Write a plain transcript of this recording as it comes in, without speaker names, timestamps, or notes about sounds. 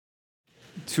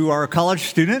To our college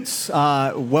students,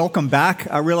 welcome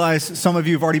back. I realize some of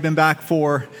you have already been back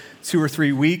for 2 or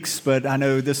 3 weeks, but I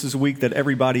know this is a week that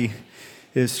everybody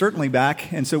is certainly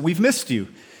back, and so we've missed you.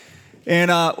 And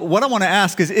what I want to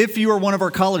ask is, if you are one of our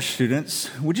college students,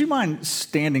 would you mind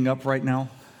standing up right now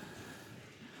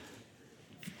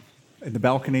in the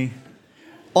balcony?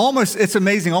 It's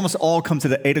amazing, almost all come to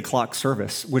the 8 o'clock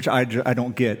service, which I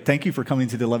don't get. Thank you for coming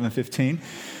to the 11:15.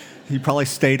 You probably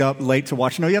stayed up late to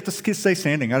watch. No, you have to stay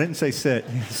standing. I didn't say sit.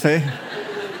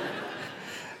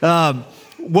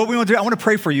 What we want to do, I want to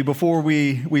pray for you before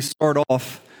we start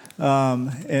off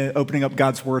opening up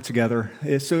God's Word together.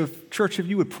 So, church, if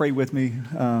you would pray with me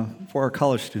for our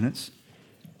college students.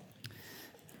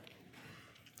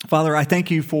 Father, I thank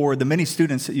you for the many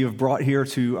students that you have brought here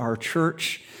to our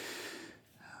church.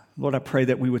 Lord, I pray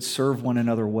that we would serve one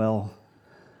another well.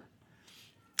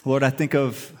 Lord, I think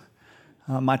of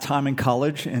my time in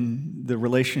college and the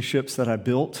relationships that I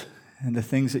built and the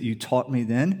things that you taught me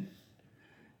then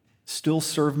still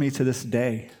serve me to this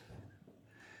day.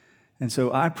 And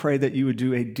so I pray that you would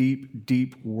do a deep,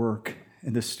 deep work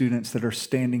in the students that are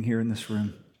standing here in this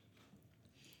room.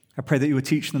 I pray that you would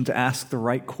teach them to ask the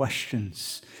right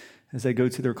questions as they go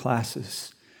to their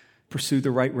classes, pursue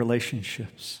the right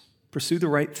relationships, pursue the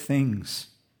right things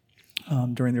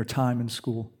during their time in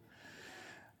school.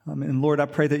 And Lord, I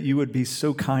pray that you would be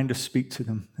so kind to speak to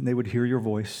them and they would hear your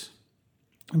voice.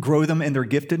 Grow them in their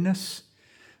giftedness,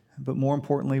 but more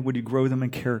importantly, would you grow them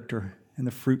in character and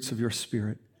the fruits of your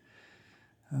Spirit.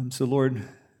 So Lord,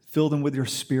 fill them with your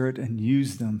Spirit and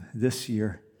use them this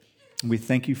year. And we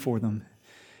thank you for them.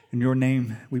 In your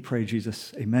name we pray,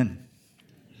 Jesus. Amen.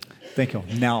 Thank you.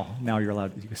 Now you're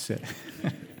allowed to sit.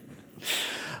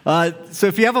 So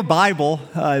if you have a Bible,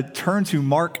 turn to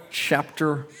Mark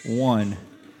chapter 1.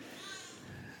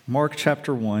 Mark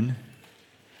chapter 1.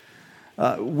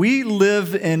 We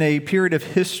live in a period of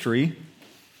history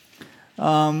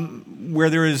where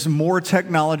there is more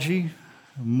technology,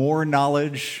 more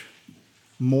knowledge,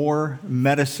 more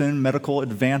medicine, medical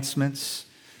advancements,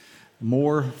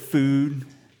 more food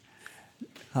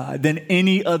than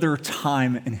any other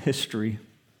time in history.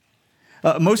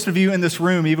 Most of you in this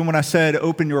room, even when I said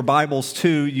open your Bibles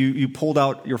too, you pulled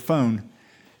out your phone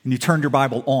and you turned your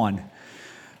Bible on.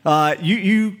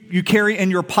 You carry in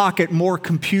your pocket more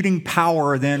computing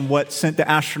power than what sent the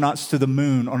astronauts to the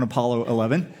moon on Apollo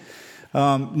 11.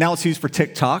 Now it's used for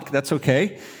TikTok. That's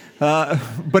okay.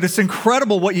 But it's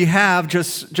incredible what you have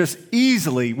just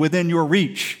easily within your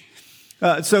reach.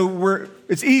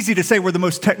 It's easy to say we're the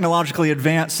most technologically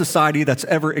advanced society that's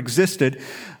ever existed,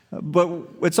 but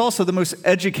it's also the most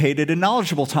educated and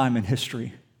knowledgeable time in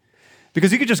history.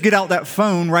 Because you could just get out that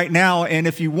phone right now, and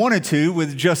if you wanted to,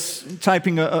 with just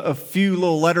typing a few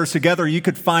little letters together, you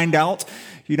could find out,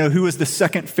 who was the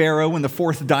second pharaoh in the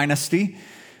 4th dynasty.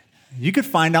 You could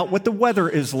find out what the weather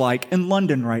is like in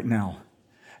London right now.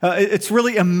 It's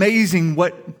really amazing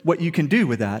what you can do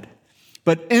with that.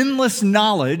 But endless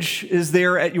knowledge is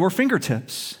there at your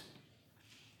fingertips.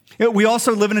 We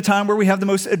also live in a time where we have the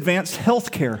most advanced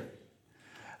health care.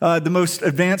 The most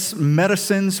advanced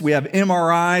medicines, we have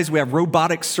MRIs, we have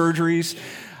robotic surgeries.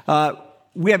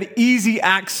 We have easy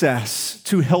access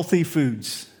to healthy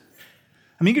foods.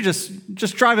 I mean, you could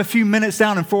just drive a few minutes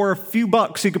down and for a few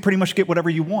bucks, you could pretty much get whatever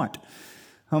you want.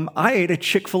 I ate a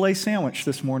Chick-fil-A sandwich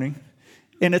this morning,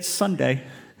 and it's Sunday.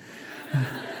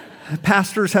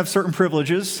 Pastors have certain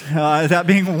privileges, that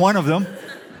being one of them.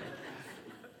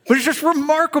 But it's just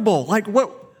remarkable,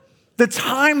 the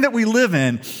time that we live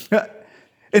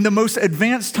in the most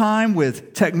advanced time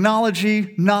with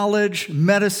technology, knowledge,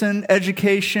 medicine,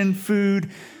 education, food,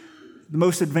 the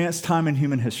most advanced time in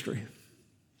human history.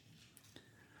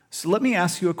 So let me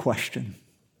ask you a question.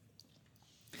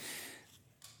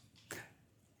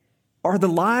 Are the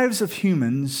lives of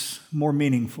humans more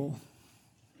meaningful?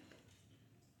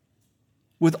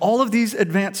 With all of these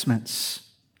advancements,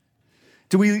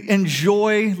 do we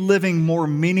enjoy living more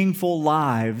meaningful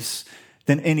lives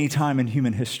than any time in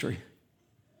human history?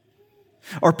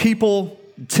 Are people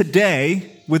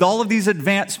today, with all of these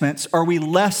advancements, are we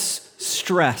less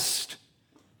stressed,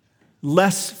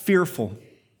 less fearful,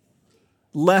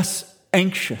 less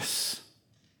anxious?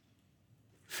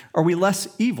 Are we less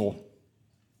evil?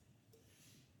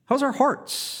 How's our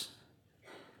hearts?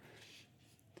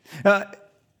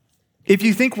 If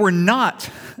you think we're not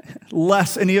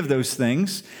less any of those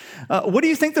things, what do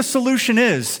you think the solution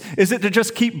is? Is it to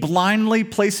just keep blindly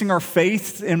placing our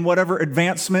faith in whatever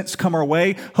advancements come our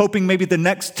way, hoping maybe the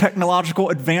next technological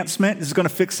advancement is going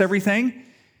to fix everything?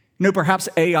 Perhaps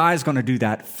AI is going to do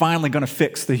that, finally going to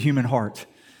fix the human heart.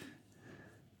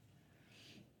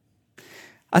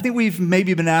 I think we've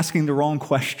maybe been asking the wrong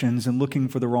questions and looking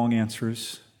for the wrong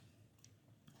answers.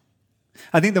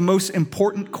 I think the most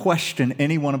important question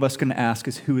any one of us can ask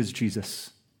is, who is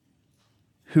Jesus?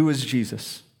 Who is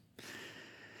Jesus?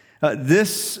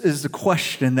 This is the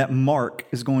question that Mark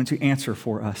is going to answer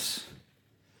for us.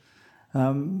 We're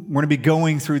going to be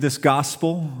going through this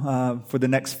gospel for the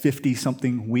next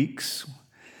 50-something weeks.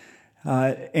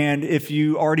 And if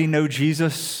you already know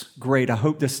Jesus, great. I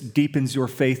hope this deepens your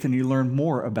faith and you learn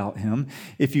more about him.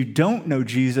 If you don't know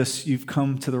Jesus, you've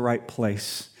come to the right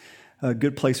place, a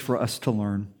good place for us to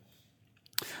learn.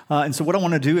 And so what I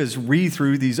want to do is read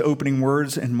through these opening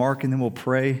words in Mark, and then we'll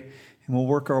pray, and we'll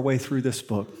work our way through this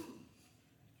book.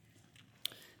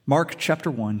 Mark chapter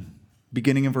 1,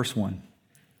 beginning in verse 1.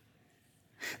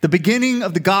 The beginning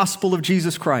of the gospel of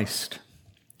Jesus Christ,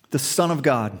 the Son of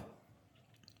God.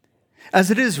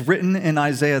 As it is written in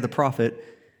Isaiah the prophet,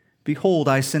 "Behold,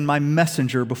 I send my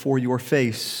messenger before your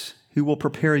face, who will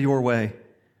prepare your way.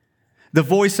 The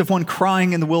voice of one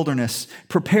crying in the wilderness,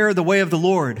 prepare the way of the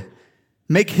Lord,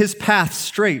 make his path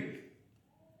straight."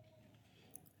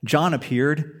 John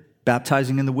appeared,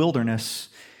 baptizing in the wilderness,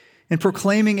 and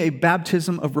proclaiming a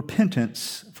baptism of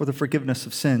repentance for the forgiveness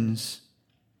of sins.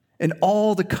 And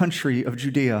all the country of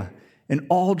Judea and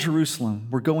all Jerusalem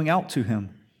were going out to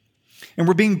him, and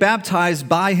were being baptized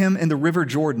by him in the river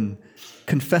Jordan,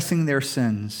 confessing their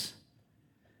sins.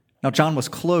 Now John was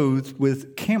clothed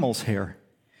with camel's hair,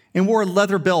 and wore a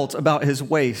leather belt about his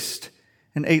waist,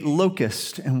 and ate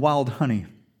locust and wild honey.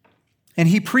 And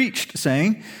he preached,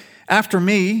 saying, After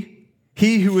me comes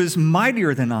he who is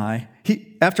mightier than I,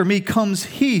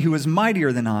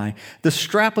 the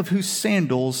strap of whose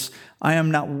sandals I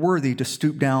am not worthy to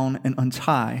stoop down and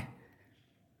untie.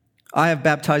 I have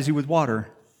baptized you with water,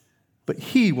 but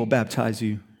he will baptize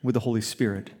you with the Holy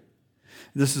Spirit.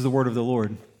 This is the word of the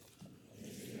Lord.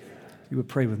 You would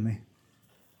pray with me.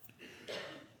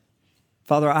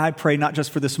 Father, I pray not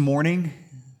just for this morning,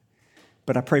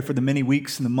 but I pray for the many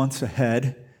weeks and the months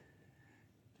ahead,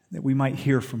 that we might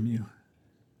hear from you,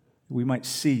 that we might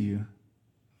see you.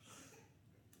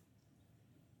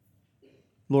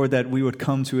 Lord, that we would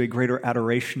come to a greater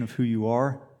adoration of who you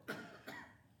are.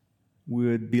 We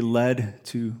would be led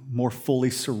to more fully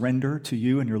surrender to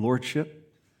you and your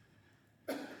lordship.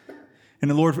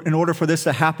 And Lord, in order for this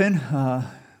to happen,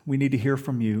 we need to hear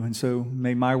from you. And so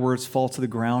may my words fall to the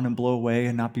ground and blow away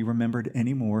and not be remembered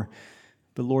anymore.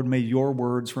 But Lord, may your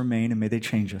words remain and may they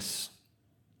change us.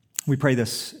 We pray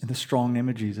this in the strong name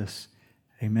of Jesus.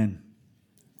 Amen.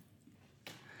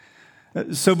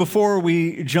 So before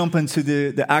we jump into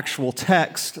the actual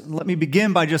text, let me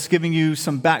begin by just giving you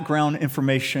some background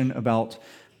information about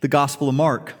the Gospel of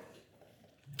Mark.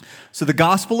 So the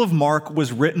Gospel of Mark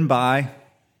was written by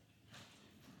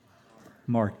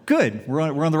Mark. Good. We're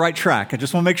on the right track. I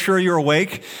just want to make sure you're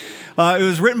awake. It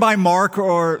was written by Mark,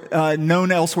 or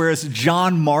known elsewhere as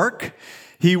John Mark.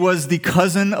 He was the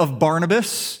cousin of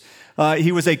Barnabas.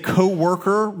 He was a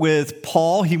co-worker with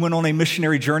Paul. He went on a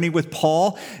missionary journey with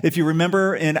Paul. If you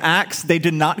remember in Acts, they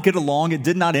did not get along. It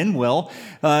did not end well.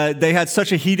 They had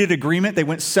such a heated agreement. They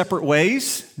went separate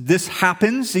ways. This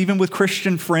happens even with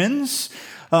Christian friends,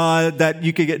 that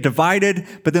you could get divided.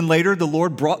 But then later, the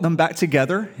Lord brought them back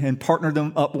together and partnered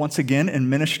them up once again in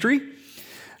ministry.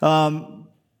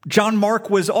 John Mark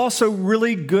was also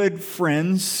really good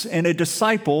friends and a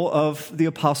disciple of the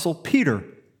Apostle Peter.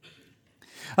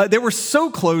 They were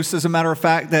so close, as a matter of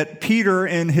fact, that Peter,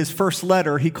 in his first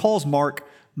letter, he calls Mark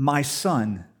my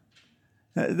son.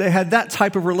 They had that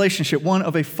type of relationship, one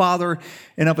of a father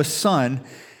and of a son.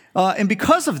 And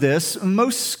because of this,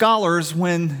 most scholars,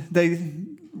 when they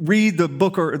read the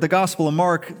book or the Gospel of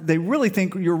Mark, they really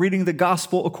think you're reading the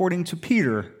Gospel according to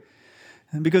Peter,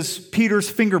 because Peter's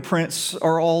fingerprints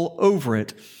are all over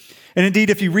it. And indeed,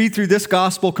 if you read through this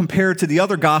gospel compared to the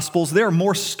other gospels, there are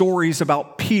more stories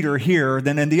about Peter here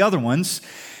than in the other ones.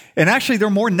 And actually, they're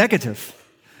more negative.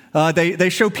 They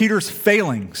show Peter's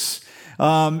failings,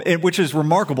 which is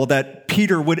remarkable that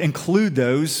Peter would include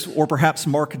those, or perhaps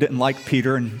Mark didn't like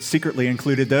Peter and secretly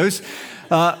included those.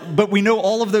 But we know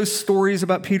all of those stories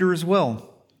about Peter as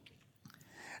well.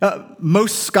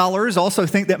 Most scholars also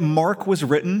think that Mark was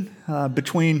written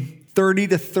between 30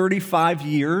 to 35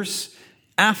 years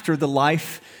after the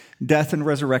life, death, and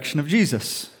resurrection of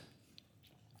Jesus.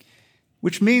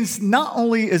 Which means not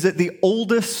only is it the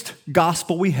oldest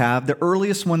gospel we have, the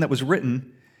earliest one that was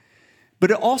written, but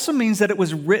it also means that it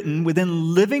was written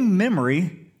within living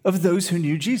memory of those who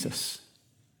knew Jesus.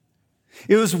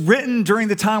 It was written during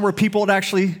the time where people had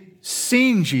actually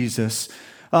seen Jesus.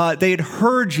 They had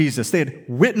heard Jesus. They had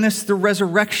witnessed the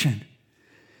resurrection.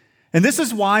 And this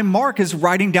is why Mark is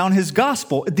writing down his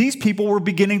gospel. These people were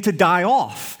beginning to die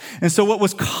off. And so what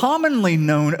was commonly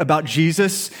known about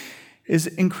Jesus is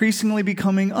increasingly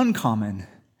becoming uncommon.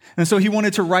 And so he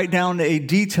wanted to write down a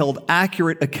detailed,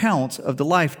 accurate account of the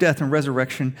life, death, and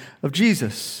resurrection of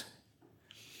Jesus.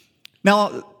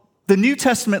 Now, the New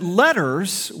Testament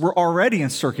letters were already in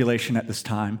circulation at this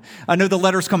time. I know the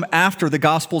letters come after the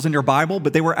Gospels in your Bible,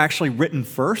 but they were actually written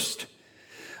first.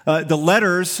 The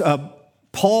letters,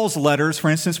 Paul's letters, for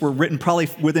instance, were written probably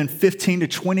within 15 to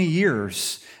 20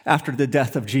 years after the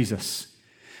death of Jesus,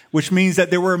 which means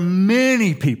that there were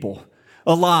many people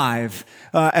alive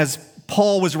as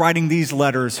Paul was writing these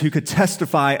letters who could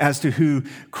testify as to who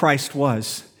Christ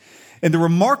was. And the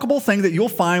remarkable thing that you'll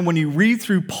find when you read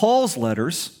through Paul's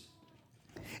letters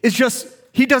is just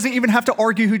he doesn't even have to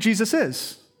argue who Jesus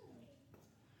is.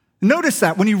 Notice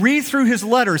that when you read through his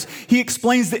letters, he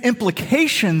explains the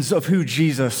implications of who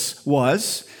Jesus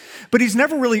was, but he's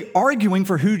never really arguing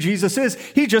for who Jesus is.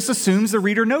 He just assumes the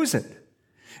reader knows it.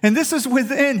 And this is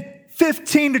within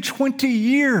 15 to 20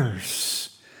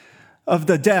 years of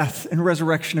the death and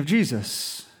resurrection of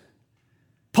Jesus.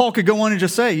 Paul could go on and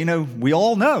just say, we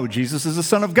all know Jesus is the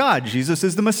Son of God. Jesus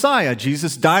is the Messiah.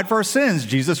 Jesus died for our sins.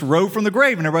 Jesus rose from the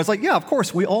grave. And everybody's like, yeah, of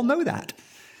course, we all know that.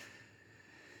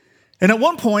 And at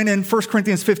one point in 1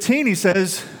 Corinthians 15, he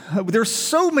says, there's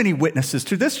so many witnesses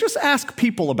to this. Just ask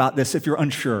people about this if you're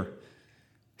unsure. He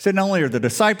said, not only are the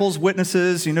disciples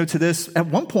witnesses, to this, at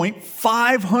one point,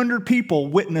 500 people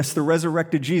witnessed the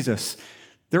resurrected Jesus.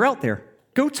 They're out there.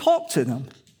 Go talk to them.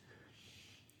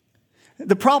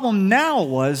 The problem now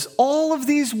was all of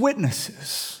these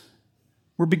witnesses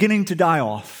were beginning to die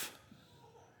off.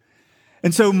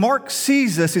 And so Mark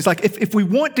sees this. He's like, if we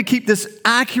want to keep this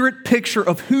accurate picture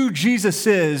of who Jesus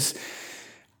is,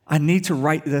 I need to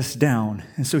write this down.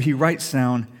 And so he writes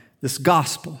down this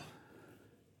gospel.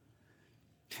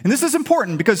 And this is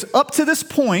important because up to this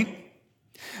point,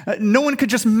 no one could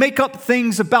just make up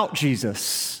things about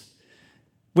Jesus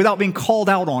without being called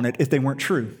out on it if they weren't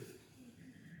true.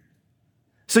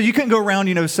 So you couldn't go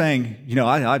around, saying,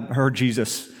 I heard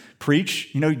Jesus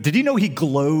preach. Did you know he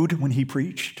glowed when he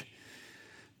preached?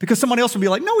 Because someone else would be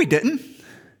like, no, he didn't.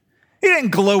 He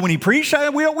didn't glow when he preached.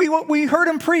 We heard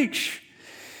him preach.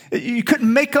 You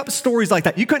couldn't make up stories like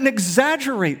that. You couldn't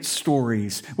exaggerate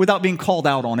stories without being called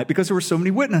out on it because there were so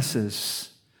many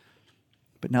witnesses.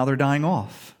 But now they're dying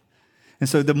off. And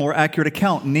so the more accurate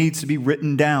account needs to be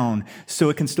written down so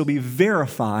it can still be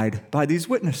verified by these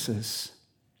witnesses.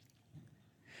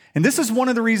 And this is one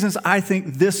of the reasons I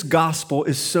think this gospel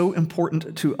is so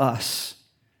important to us.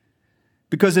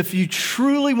 Because if you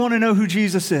truly want to know who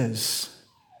Jesus is,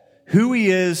 who he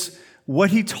is, what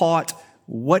he taught,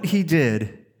 what he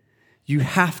did, you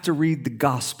have to read the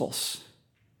Gospels.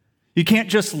 You can't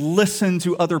just listen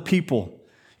to other people.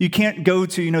 You can't go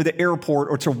to, the airport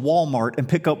or to Walmart and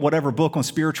pick up whatever book on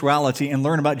spirituality and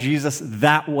learn about Jesus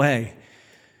that way.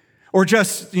 Or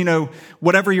just,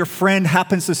 whatever your friend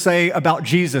happens to say about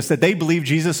Jesus, that they believe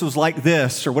Jesus was like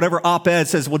this, or whatever op-ed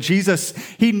says, well, Jesus,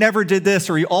 he never did this,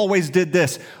 or he always did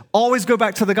this. Always go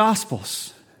back to the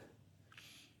Gospels.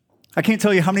 I can't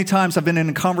tell you how many times I've been in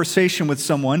a conversation with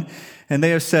someone, and they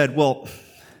have said, well,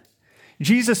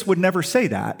 Jesus would never say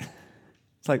that.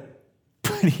 It's like,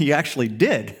 but he actually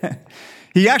did.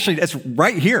 It's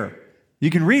right here. You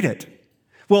can read it.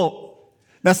 Well,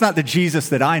 that's not the Jesus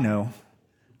that I know.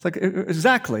 It's like,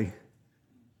 exactly.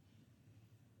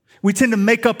 We tend to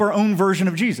make up our own version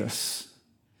of Jesus.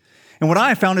 And what I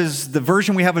have found is the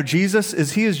version we have of Jesus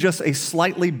is he is just a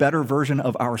slightly better version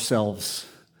of ourselves.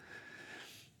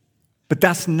 But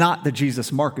that's not the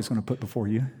Jesus Mark is going to put before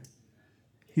you.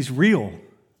 He's real.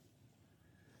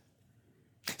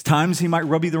 At times he might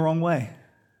rub you the wrong way.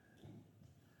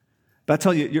 But I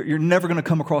tell you, you're never going to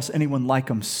come across anyone like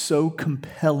him, so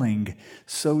compelling,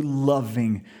 so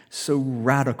loving, so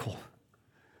radical.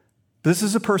 This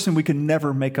is a person we can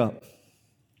never make up.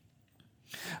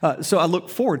 So I look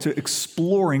forward to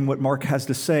exploring what Mark has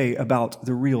to say about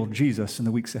the real Jesus in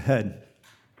the weeks ahead.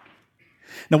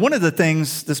 Now, one of the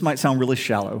things, this might sound really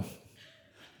shallow,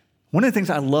 one of the things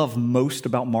I love most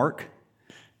about Mark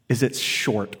is it's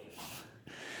short.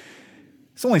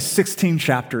 It's only 16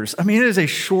 chapters. I mean, it is a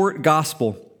short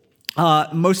gospel.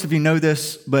 Most of you know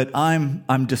this, but I'm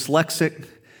dyslexic.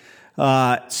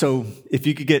 So if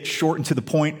you could get short and to the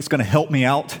point, it's going to help me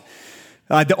out.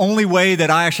 The only way that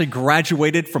I actually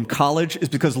graduated from college is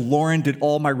because Lauren did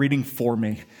all my reading for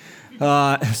me.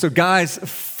 So guys,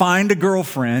 find a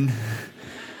girlfriend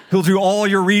who'll do all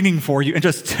your reading for you and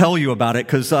just tell you about it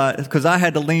because I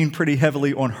had to lean pretty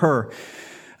heavily on her.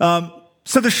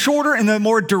 So the shorter and the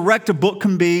more direct a book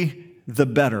can be, the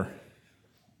better.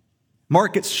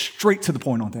 Mark gets straight to the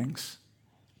point on things.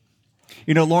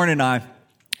 You know, Lauren and I,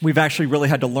 we've actually really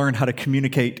had to learn how to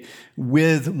communicate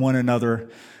with one another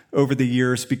over the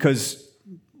years because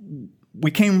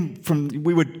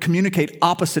we would communicate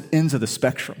opposite ends of the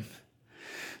spectrum.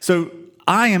 So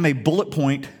I am a bullet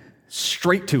point,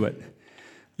 straight to it.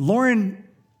 Lauren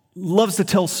loves to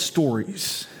tell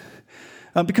stories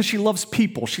because she loves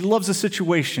people. She loves the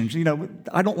situations. You know,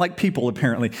 I don't like people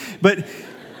apparently, but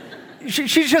she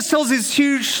just tells these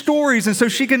huge stories. And so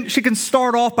she can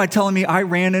start off by telling me, I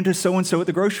ran into so-and-so at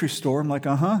the grocery store. I'm like,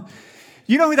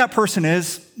 You know who that person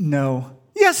is? No.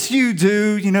 Yes, you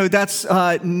do. You know, that's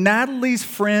Natalie's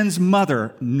friend's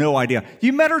mother. No idea.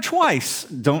 You met her twice.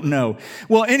 Don't know.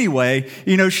 Well, anyway,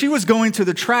 you know, she was going to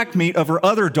the track meet of her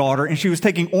other daughter, and she was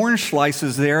taking orange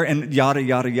slices there, and yada,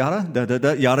 yada, yada, da, da,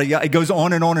 da, yada, yada. It goes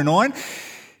on and on and on.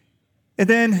 And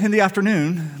then in the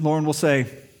afternoon, Lauren will say,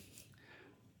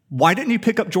 why didn't you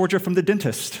pick up Georgia from the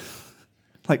dentist?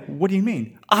 Like, what do you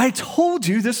mean? I told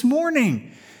you this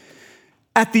morning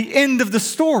at the end of the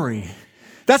story.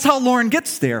 That's how Lauren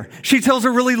gets there. She tells a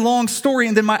really long story,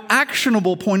 and then my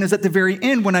actionable point is at the very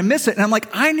end when I miss it. And I'm like,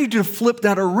 I need you to flip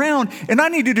that around, and I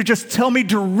need you to just tell me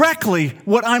directly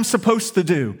what I'm supposed to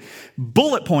do.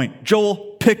 Bullet point,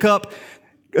 Joel, pick up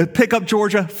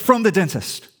Georgia from the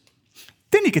dentist.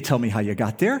 Then you could tell me how you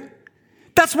got there.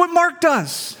 That's what Mark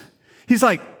does. He's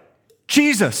like,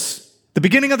 Jesus, the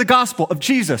beginning of the gospel of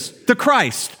Jesus, the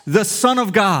Christ, the Son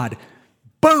of God.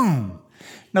 Boom.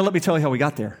 Now let me tell you how we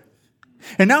got there.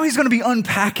 And now he's going to be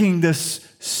unpacking this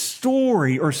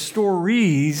story or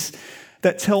stories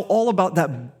that tell all about that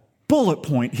bullet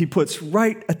point he puts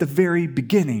right at the very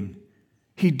beginning.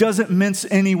 He doesn't mince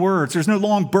any words. There's no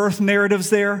long birth narratives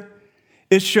there.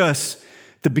 It's just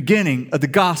the beginning of the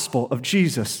gospel of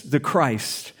Jesus, the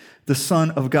Christ, the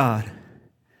Son of God.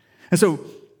 And so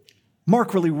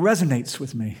Mark really resonates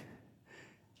with me.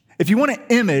 If you want an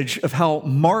image of how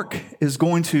Mark is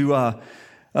going to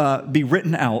be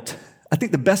written out, I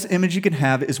think the best image you can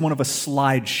have is one of a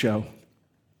slideshow.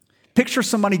 Picture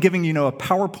somebody giving you a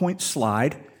PowerPoint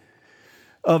slide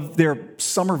of their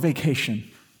summer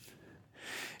vacation,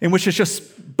 in which it's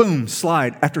just, boom,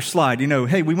 slide after slide. You know,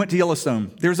 hey, we went to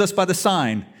Yellowstone. There's us by the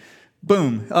sign.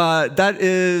 Boom. That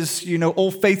is,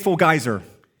 Old Faithful geyser.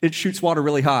 It shoots water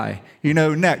really high.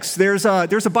 Next, there's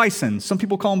a bison. Some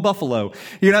people call him buffalo.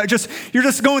 You're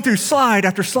just going through slide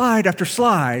after slide after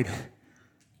slide.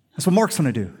 That's what Mark's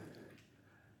going to do.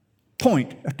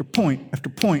 Point after point after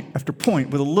point after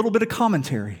point with a little bit of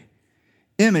commentary.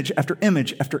 Image after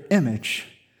image after image.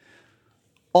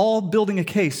 All building a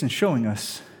case and showing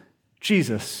us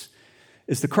Jesus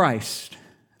is the Christ,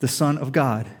 the Son of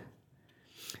God.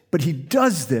 But he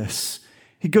does this.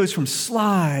 He goes from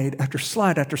slide after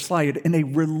slide after slide in a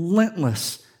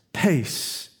relentless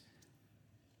pace.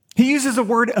 He uses the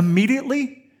word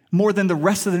immediately more than the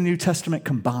rest of the New Testament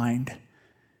combined.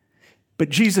 But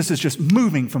Jesus is just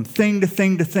moving from thing to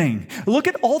thing to thing. Look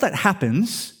at all that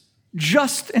happens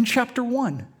just in chapter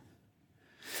 1.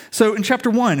 So in chapter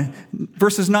 1,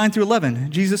 verses 9 through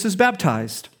 11, Jesus is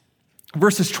baptized.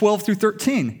 Verses 12 through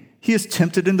 13, he is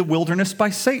tempted in the wilderness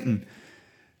by Satan.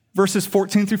 Verses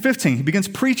 14 through 15, he begins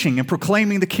preaching and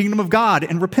proclaiming the kingdom of God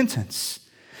and repentance.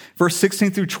 Verse 16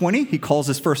 through 20, he calls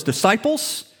his first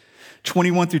disciples.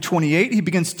 21 through 28, he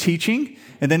begins teaching,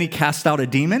 and then he casts out a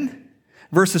demon.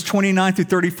 Verses 29 through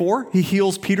 34, he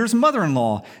heals Peter's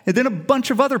mother-in-law, and then a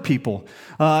bunch of other people,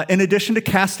 in addition to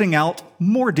casting out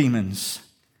more demons.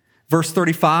 Verse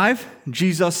 35,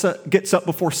 Jesus gets up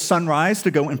before sunrise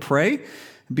to go and pray,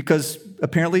 because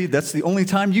apparently that's the only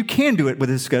time you can do it with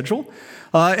his schedule.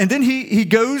 And then he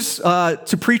goes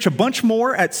to preach a bunch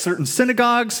more at certain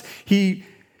synagogues. He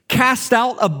casts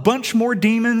out a bunch more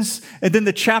demons, and then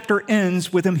the chapter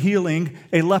ends with him healing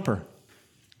a leper.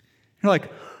 You're like,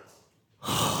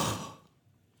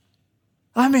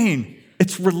 I mean,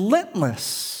 it's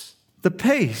relentless, the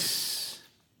pace.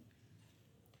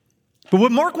 But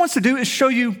what Mark wants to do is show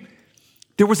you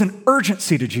there was an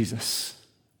urgency to Jesus.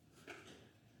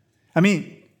 I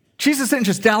mean, Jesus didn't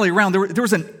just dally around. There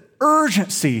was an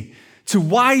urgency to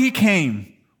why he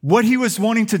came, what he was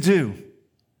wanting to do.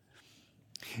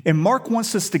 And Mark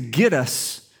wants us to get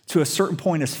us to a certain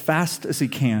point as fast as he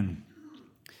can.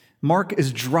 Mark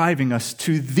is driving us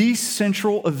to the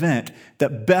central event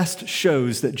that best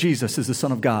shows that Jesus is the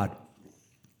Son of God,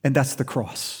 and that's the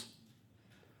cross.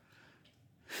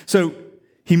 So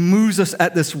he moves us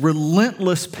at this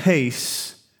relentless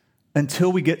pace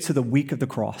until we get to the week of the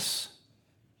cross.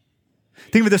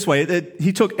 Think of it this way.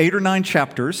 He took 8 or 9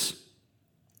 chapters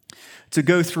to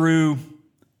go through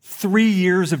 3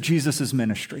 years of Jesus'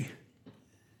 ministry.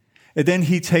 And then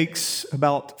he takes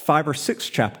about 5 or 6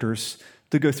 chapters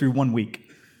to go through 1 week.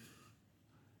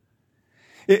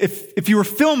 If you were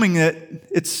filming it,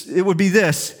 it would be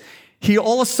this. He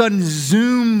all of a sudden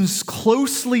zooms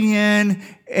closely in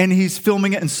and he's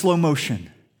filming it in slow motion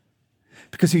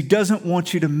because he doesn't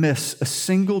want you to miss a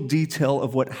single detail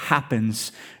of what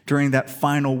happens during that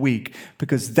final week,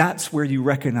 because that's where you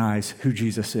recognize who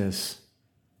Jesus is.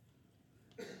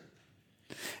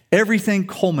 Everything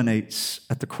culminates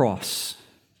at the cross.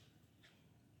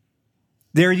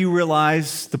 There you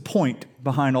realize the point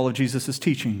behind all of Jesus'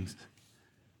 teachings,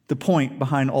 the point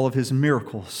behind all of his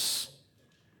miracles.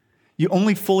 You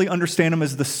only fully understand him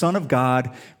as the Son of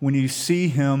God when you see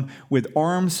him with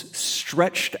arms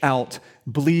stretched out,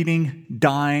 bleeding,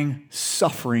 dying,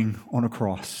 suffering on a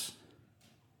cross.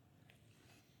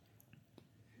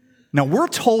 Now, we're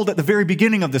told at the very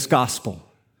beginning of this gospel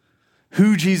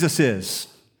who Jesus is.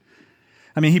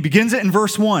 I mean, he begins it in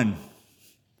verse 1.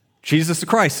 Jesus the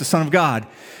Christ, the Son of God.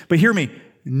 But hear me,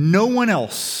 no one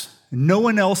else in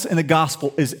the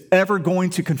gospel is ever going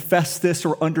to confess this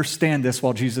or understand this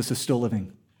while Jesus is still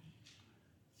living.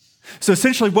 So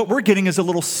essentially what we're getting is a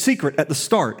little secret at the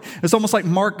start. It's almost like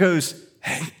Mark goes,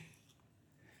 hey,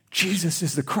 Jesus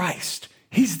is the Christ.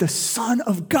 He's the Son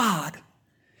of God.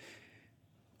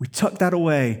 We tuck that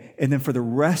away, and then for the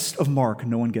rest of Mark,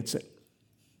 no one gets it.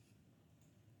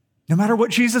 No matter what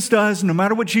Jesus does, no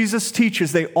matter what Jesus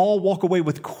teaches, they all walk away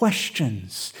with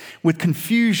questions, with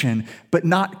confusion, but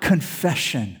not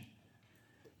confession.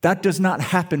 That does not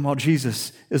happen while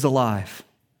Jesus is alive.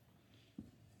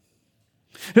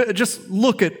 Just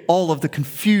look at all of the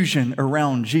confusion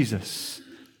around Jesus.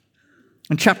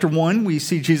 In chapter 1, we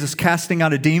see Jesus casting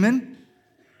out a demon.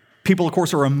 People, of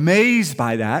course, are amazed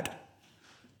by that,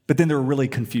 but then they're really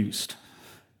confused.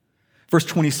 Verse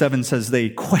 27 says they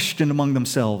questioned among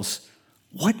themselves,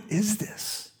 what is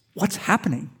this? What's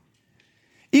happening?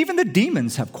 Even the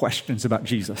demons have questions about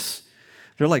Jesus.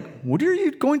 They're like, what are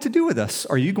you going to do with us?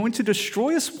 Are you going to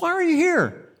destroy us? Why are you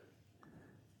here?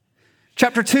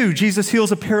 Chapter 2, Jesus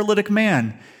heals a paralytic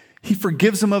man. He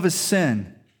forgives him of his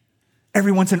sin.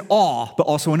 Everyone's in awe, but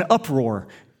also in uproar.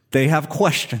 They have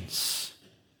questions.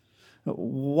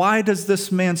 Why does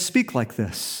this man speak like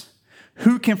this?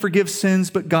 Who can forgive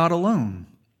sins but God alone?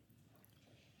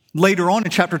 Later on in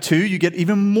chapter 2, you get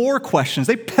even more questions.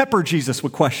 They pepper Jesus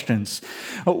with questions.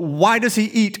 Why does he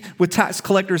eat with tax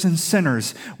collectors and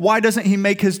sinners? Why doesn't he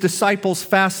make his disciples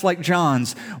fast like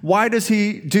John's? Why does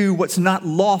he do what's not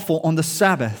lawful on the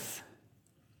Sabbath?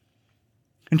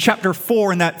 In chapter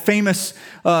 4, in that famous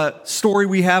story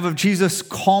we have of Jesus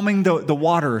calming the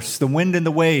waters, the wind and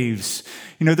the waves,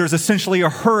 there's essentially a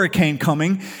hurricane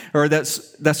coming, or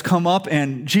that's come up,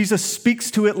 and Jesus speaks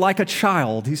to it like a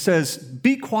child. He says,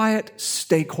 be quiet,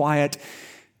 stay quiet.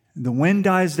 The wind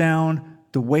dies down,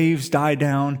 the waves die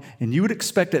down, and you would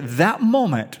expect at that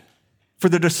moment for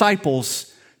the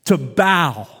disciples to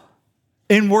bow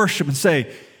in worship and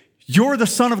say, you're the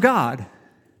Son of God.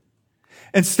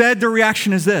 Instead, their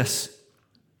reaction is this: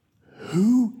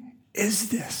 who is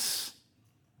this?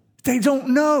 They don't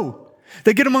know.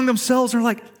 They get among themselves and are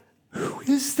like, who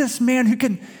is this man who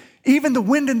can, even the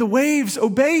wind and the waves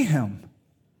obey him?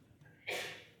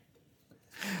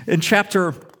 In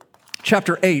chapter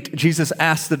 8, Jesus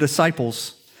asked the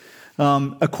disciples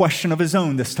a question of his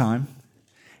own this time.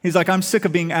 He's like, I'm sick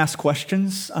of being asked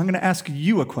questions. I'm going to ask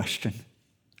you a question.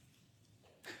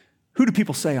 Who do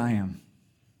people say I am?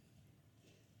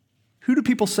 Who do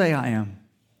people say I am?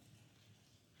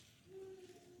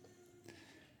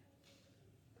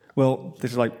 Well,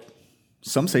 there's like,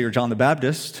 some say you're John the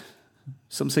Baptist.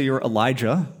 Some say you're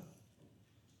Elijah.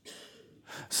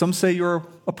 Some say you're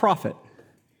a prophet.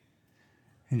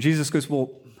 And Jesus goes,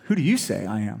 well, who do you say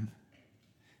I am?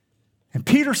 And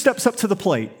Peter steps up to the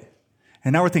plate.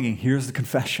 And now we're thinking, here's the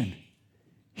confession.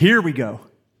 Here we go.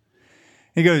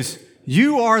 He goes,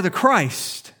 you are the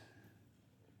Christ.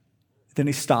 Then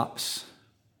he stops.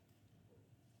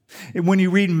 And when you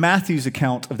read Matthew's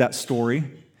account of that story,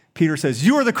 Peter says,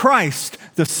 you are the Christ,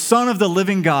 the Son of the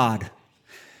living God.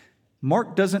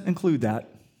 Mark doesn't include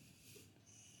that.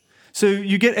 So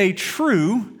you get a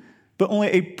true, but only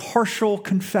a partial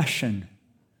confession.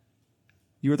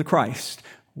 You are the Christ.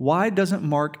 Why doesn't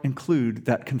Mark include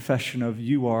that confession of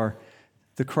you are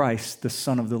the Christ, the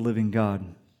Son of the living God?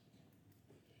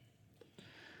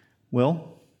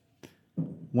 Well,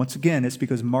 once again, it's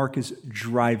because Mark is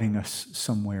driving us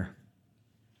somewhere.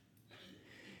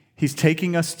 He's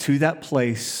taking us to that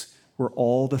place where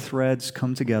all the threads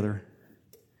come together.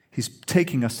 He's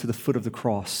taking us to the foot of the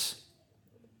cross.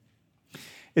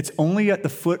 It's only at the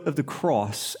foot of the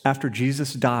cross after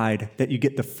Jesus died that you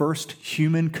get the first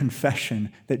human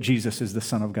confession that Jesus is the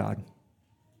Son of God.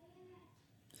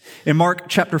 In Mark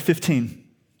chapter 15,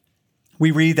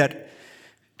 we read that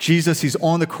Jesus, he's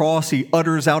on the cross, he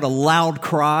utters out a loud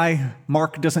cry.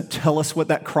 Mark doesn't tell us what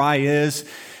that cry is,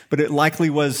 but it likely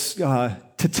was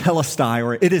tetelestai,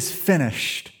 or it is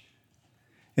finished.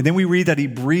 And then we read that he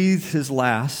breathed his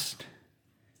last.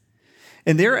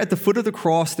 And there at the foot of the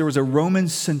cross, there was a Roman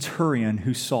centurion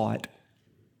who saw it,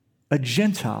 a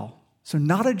Gentile. So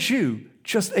not a Jew,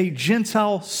 just a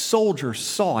Gentile soldier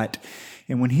saw it.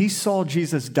 And when he saw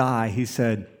Jesus die, he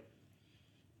said,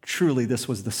 truly, this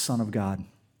was the Son of God.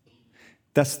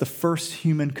 That's the first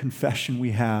human confession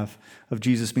we have of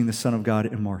Jesus being the Son of God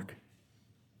in Mark.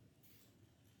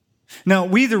 Now,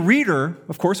 we, the reader,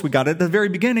 of course, we got it at the very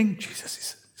beginning.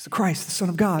 Jesus is the Christ, the Son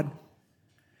of God.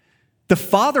 The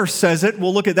Father says it.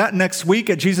 We'll look at that next week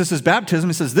at Jesus' baptism.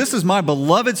 He says, this is my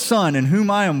beloved Son in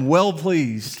whom I am well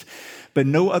pleased. But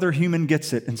no other human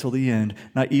gets it until the end,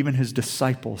 not even his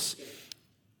disciples.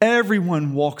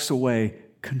 Everyone walks away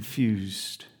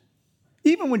confused.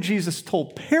 Even when Jesus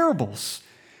told parables,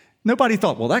 nobody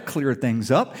thought, well, that cleared things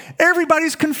up.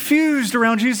 Everybody's confused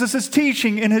around Jesus'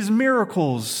 teaching and his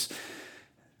miracles.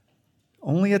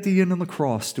 Only at the end of the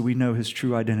cross do we know his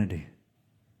true identity.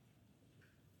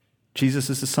 Jesus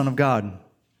is the Son of God,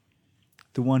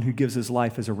 the one who gives his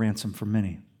life as a ransom for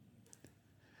many.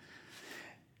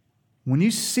 When you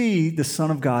see the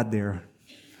Son of God there,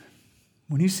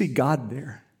 when you see God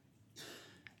there,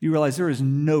 you realize there is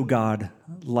no God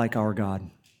like our God.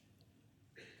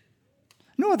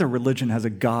 No other religion has a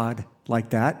God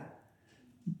like that,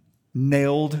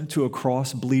 nailed to a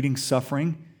cross, bleeding,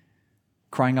 suffering,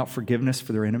 crying out forgiveness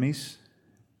for their enemies.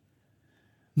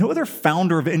 No other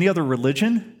founder of any other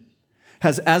religion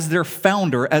has as their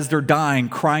founder, as they're dying,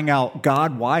 crying out,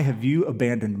 God, why have you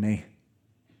abandoned me?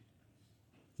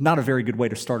 Not a very good way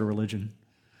to start a religion.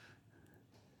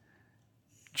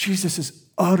 Jesus is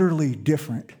utterly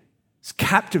different. It's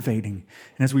captivating.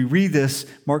 And as we read this,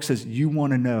 Mark says, you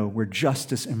want to know where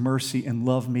justice and mercy and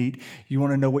love meet. You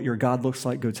want to know what your God looks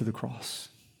like, go to the cross.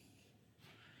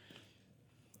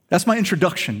 That's my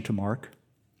introduction to Mark.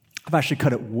 I've actually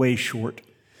cut it way short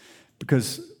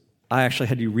because I actually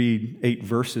had you read 8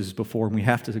 verses before, and we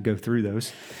have to go through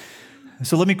those.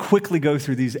 So let me quickly go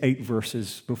through these 8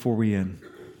 verses before we end.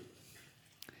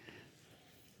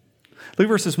 Look at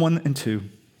verses 1 and 2.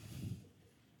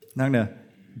 Now I'm going to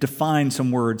define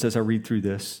some words as I read through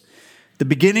this. The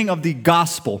beginning of the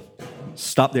gospel.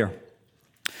 Stop there.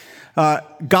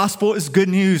 Gospel is good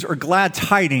news or glad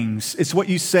tidings. It's what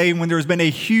you say when there's been a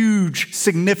huge,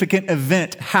 significant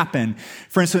event happen.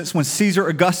 For instance, when Caesar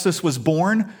Augustus was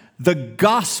born, the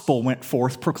gospel went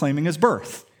forth proclaiming his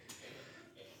birth.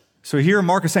 So here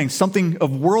Mark is saying something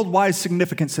of worldwide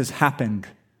significance has happened.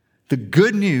 The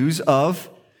good news of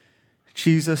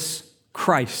Jesus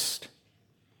Christ.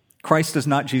 Christ is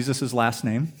not Jesus' last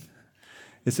name.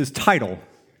 It's his title.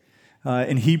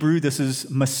 In Hebrew, this is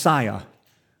Messiah,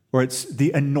 or it's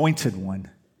the anointed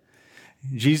one.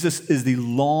 Jesus is the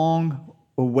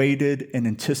long-awaited and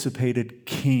anticipated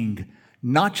king,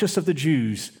 not just of the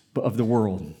Jews, but of the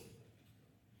world.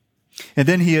 And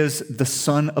then he is the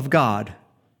Son of God.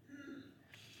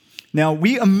 Now,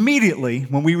 we immediately,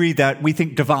 when we read that, we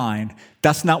think divine.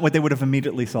 That's not what they would have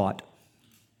immediately thought.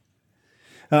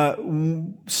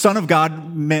 Son of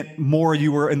God meant more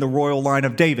you were in the royal line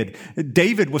of David.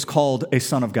 David was called a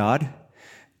son of God.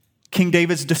 King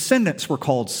David's descendants were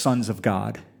called sons of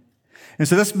God. And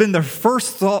so that's been the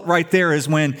first thought right there is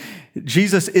when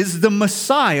Jesus is the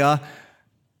Messiah,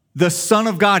 the Son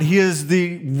of God. He is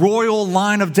the royal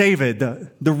line of David,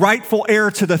 the rightful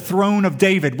heir to the throne of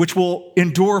David, which will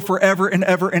endure forever and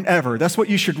ever and ever. That's what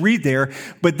you should read there.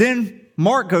 But then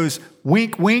Mark goes,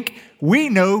 wink, wink, we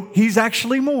know he's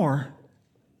actually more.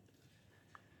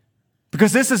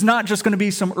 Because this is not just going to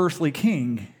be some earthly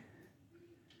king.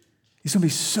 He's going to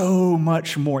be so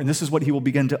much more. And this is what he will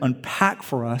begin to unpack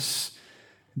for us,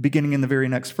 beginning in the very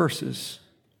next verses.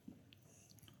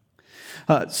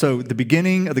 So the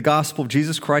beginning of the gospel of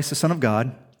Jesus Christ, the Son of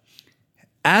God,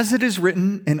 as it is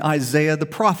written in Isaiah the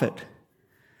prophet,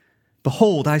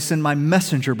 behold, I send my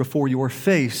messenger before your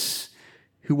face,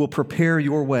 who will prepare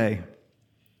your way.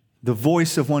 The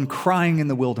voice of one crying in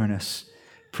the wilderness,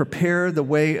 prepare the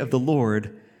way of the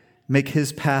Lord, make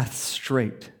his path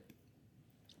straight.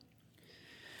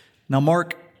 Now,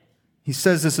 Mark, he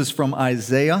says this is from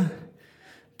Isaiah,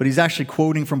 but he's actually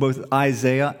quoting from both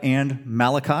Isaiah and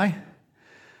Malachi.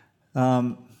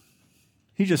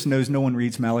 He just knows no one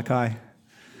reads Malachi.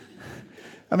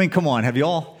 I mean, come on, have you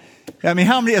all I mean,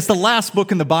 how many, it's the last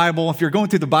book in the Bible. If you're going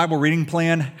through the Bible reading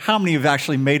plan, how many have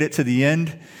actually made it to the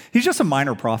end? He's just a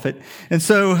minor prophet. And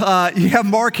so you have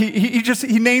Mark,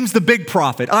 he names the big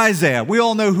prophet, Isaiah. We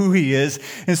all know who he is.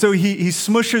 And so he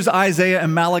smushes Isaiah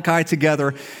and Malachi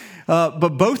together. But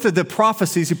both of the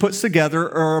prophecies he puts together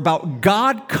are about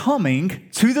God coming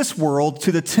to this world,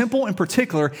 to the temple in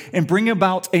particular, and bringing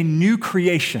about a new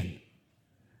creation.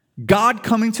 God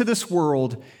coming to this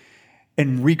world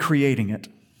and recreating it.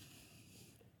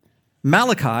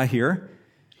 Malachi here,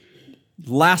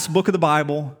 last book of the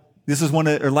Bible. This is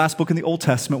last book in the Old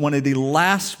Testament, one of the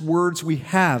last words we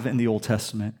have in the Old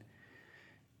Testament.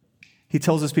 He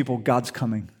tells his people, God's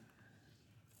coming.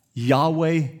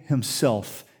 Yahweh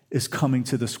himself is coming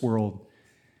to this world.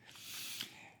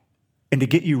 And to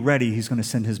get you ready, he's going to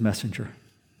send his messenger.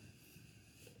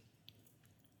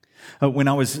 When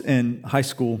I was in high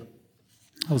school,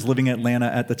 I was living in Atlanta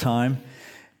at the time,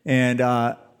 and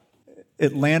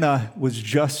Atlanta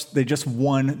they just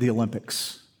won the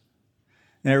Olympics.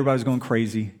 And everybody was going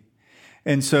crazy.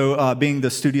 And so being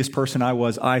the studious person I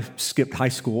was, I skipped high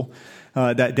school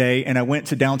that day, and I went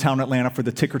to downtown Atlanta for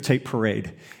the ticker tape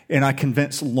parade. And I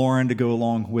convinced Lauren to go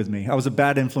along with me. I was a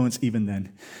bad influence even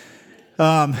then.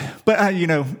 But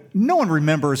no one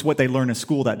remembers what they learned in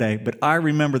school that day, but I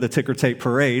remember the ticker tape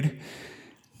parade.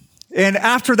 And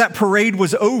after that parade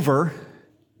was over,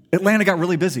 Atlanta got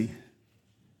really busy.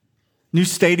 New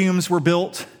stadiums were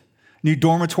built. New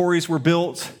dormitories were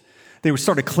built. They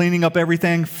started cleaning up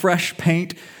everything. Fresh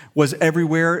paint was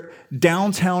everywhere.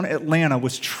 Downtown Atlanta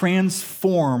was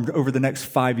transformed over the next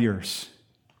 5 years.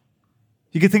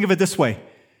 You can think of it this way.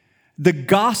 The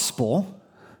gospel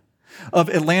of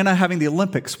Atlanta having the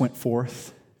Olympics went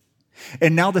forth,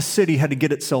 and now the city had to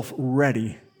get itself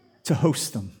ready to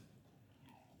host them.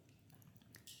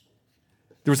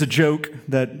 There was a joke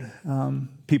that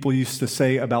people used to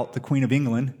say about the Queen of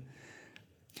England,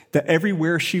 that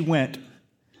everywhere she went,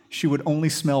 she would only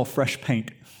smell fresh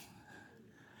paint.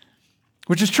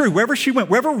 Which is true. Wherever she went,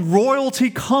 wherever royalty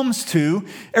comes to,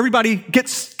 everybody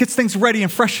gets things ready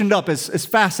and freshened up as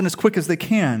fast and as quick as they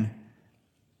can.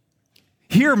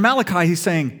 Here, Malachi, he's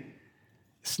saying,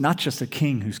 it's not just a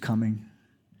king who's coming.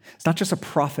 It's not just a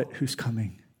prophet who's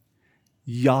coming.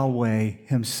 Yahweh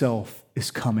himself is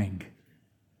coming.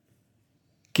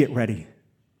 Get ready.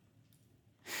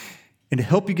 And to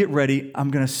help you get ready,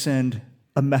 I'm going to send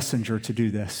a messenger to do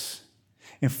this.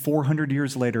 And 400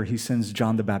 years later, he sends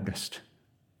John the Baptist.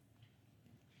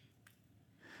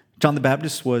 John the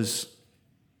Baptist was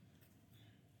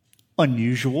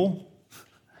unusual.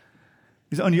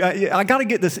 I got to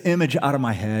get this image out of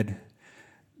my head.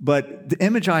 But the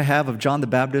image I have of John the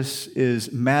Baptist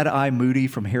is Mad-Eye Moody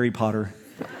from Harry Potter.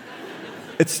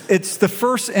 It's the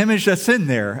first image that's in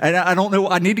there. And I don't know,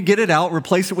 I need to get it out,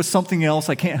 replace it with something else.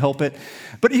 I can't help it.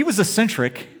 But he was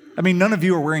eccentric. I mean, none of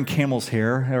you are wearing camel's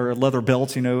hair or leather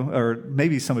belts, or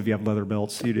maybe some of you have leather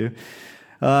belts. You do.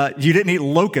 You didn't eat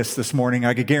locusts this morning,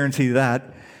 I could guarantee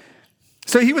that.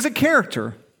 So he was a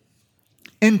character,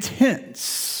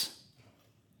 intense,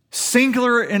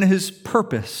 singular in his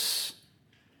purpose.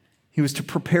 He was to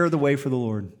prepare the way for the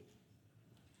Lord.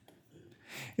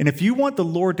 And if you want the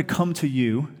Lord to come to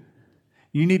you,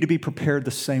 you need to be prepared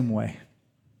the same way.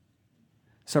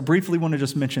 So I briefly want to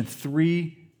just mention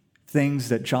 3 things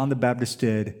that John the Baptist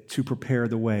did to prepare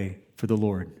the way for the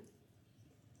Lord.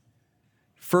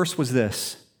 First was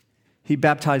this: he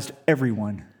baptized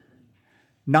everyone,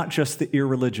 not just the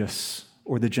irreligious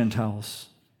or the Gentiles.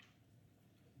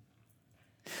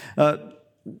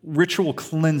 Ritual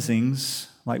cleansings,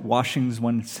 like washing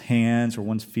one's hands or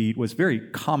one's feet, was very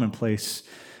commonplace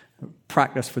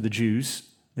practice for the Jews.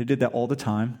 They did that all the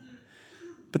time.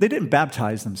 But they didn't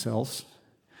baptize themselves.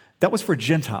 That was for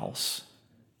Gentiles.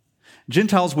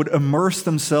 Gentiles would immerse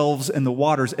themselves in the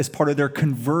waters as part of their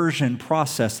conversion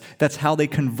process. That's how they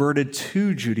converted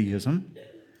to Judaism.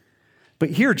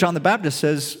 But here, John the Baptist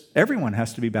says everyone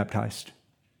has to be baptized,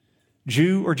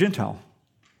 Jew or Gentile.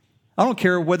 I don't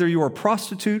care whether you are a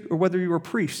prostitute or whether you are a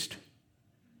priest.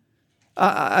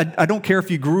 I don't care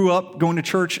if you grew up going to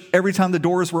church every time the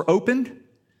doors were opened,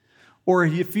 or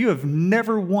if you have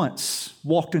never once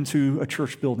walked into a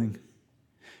church building.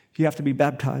 You have to be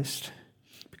baptized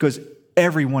because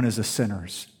everyone is a sinner.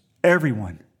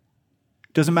 Everyone.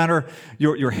 It doesn't matter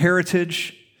your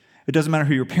heritage. It doesn't matter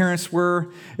who your parents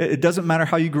were. It doesn't matter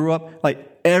how you grew up.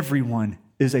 Like, everyone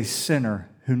is a sinner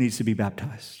who needs to be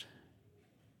baptized.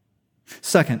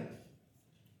 Second,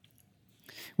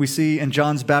 we see in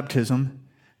John's baptism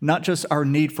not just our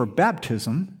need for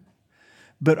baptism,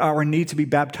 but our need to be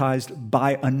baptized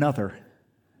by another.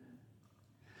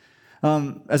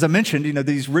 As I mentioned,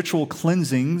 these ritual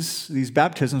cleansings, these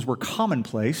baptisms were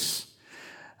commonplace.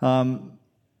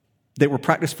 They were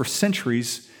practiced for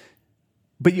centuries,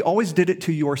 but you always did it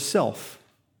to yourself.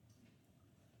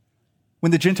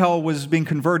 When the Gentile was being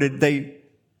converted, they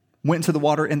went into the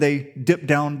water and they dipped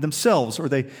down themselves, or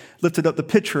they lifted up the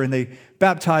pitcher and they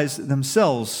baptized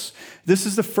themselves. This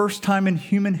is the first time in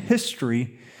human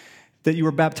history that you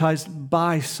were baptized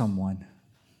by someone.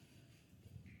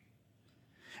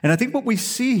 And I think what we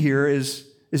see here is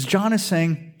John is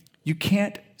saying, you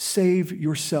can't save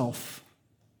yourself.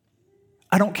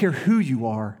 I don't care who you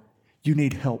are, you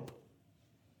need help.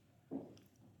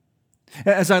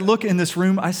 As I look in this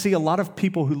room, I see a lot of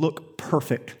people who look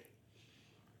perfect.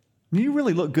 You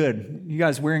really look good. You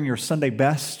guys wearing your Sunday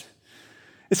best.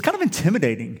 It's kind of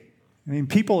intimidating. I mean,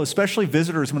 people, especially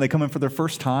visitors, when they come in for their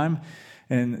first time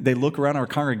and they look around our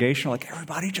congregation, like,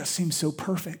 everybody just seems so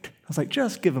perfect. I was like,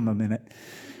 just give them a minute.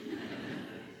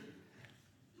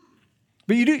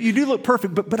 But you do look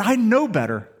perfect, but I know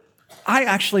better. I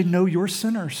actually know you're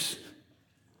sinners.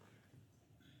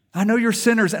 I know you're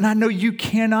sinners, and I know you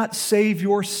cannot save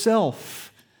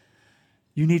yourself.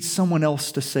 You need someone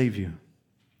else to save you.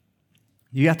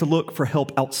 You have to look for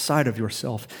help outside of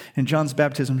yourself, and John's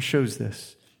baptism shows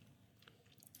this.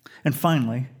 And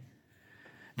finally,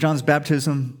 John's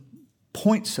baptism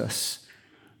points us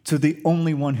to the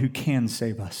only one who can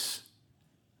save us,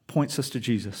 points us to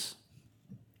Jesus.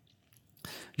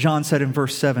 John said in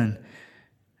verse 7,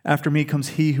 "After me comes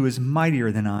he who is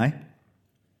mightier than I,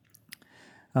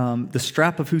 the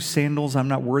strap of whose sandals I'm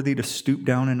not worthy to stoop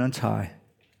down and untie.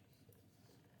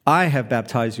 I have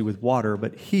baptized you with water,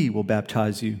 but he will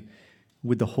baptize you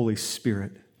with the Holy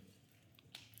Spirit."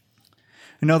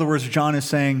 In other words, John is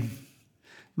saying,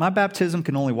 my baptism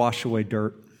can only wash away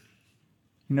dirt.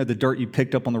 You know, the dirt you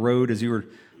picked up on the road as you were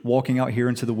walking out here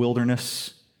into the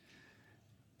wilderness.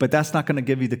 But that's not going to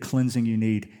give you the cleansing you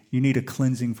need. You need a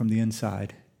cleansing from the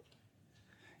inside.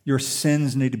 Your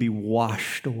sins need to be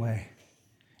washed away.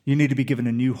 You need to be given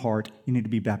a new heart. You need to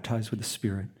be baptized with the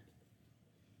Spirit.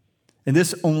 And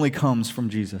this only comes from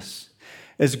Jesus.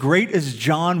 As great as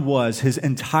John was, his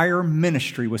entire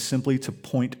ministry was simply to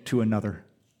point to another.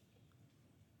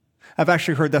 I've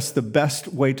actually heard that's the best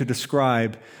way to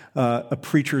describe a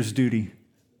preacher's duty,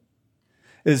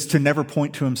 is to never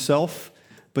point to himself,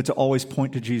 but to always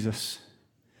point to Jesus.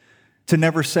 To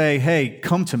never say, hey,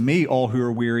 come to me, all who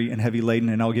are weary and heavy laden,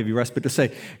 and I'll give you rest. But to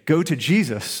say, go to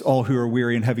Jesus, all who are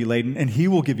weary and heavy laden, and he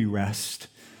will give you rest.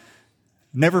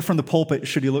 Never from the pulpit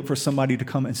should you look for somebody to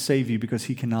come and save you, because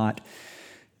he cannot.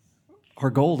 Our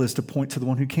goal is to point to the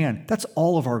one who can. That's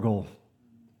all of our goal.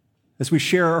 As we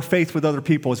share our faith with other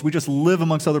people, as we just live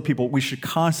amongst other people, we should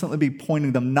constantly be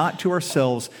pointing them not to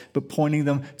ourselves, but pointing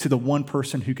them to the one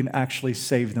person who can actually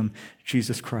save them,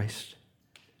 Jesus Christ.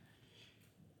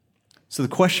 So the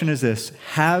question is this: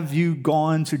 have you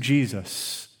gone to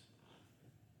Jesus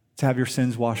to have your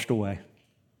sins washed away?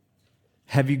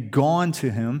 Have you gone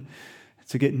to him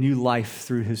to get new life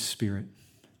through his Spirit?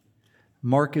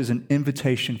 Mark is an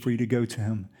invitation for you to go to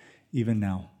him even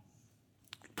now.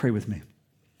 Pray with me.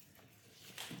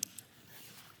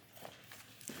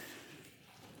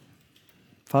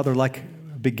 Father, like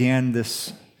I began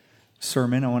this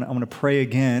sermon, I want to pray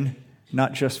again,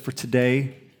 not just for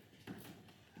today,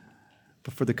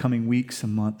 but for the coming weeks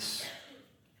and months.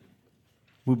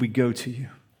 Would we go to you?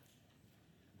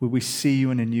 Would we see you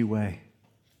in a new way?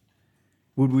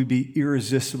 Would we be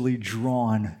irresistibly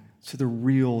drawn to the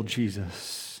real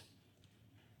Jesus?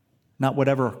 Not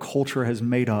whatever our culture has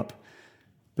made up,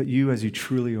 but you as you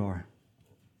truly are.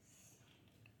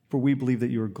 For we believe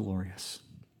that you are glorious.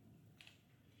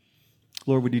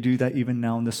 Lord, would you do that even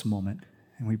now in this moment?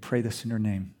 And we pray this in your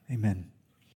name. Amen.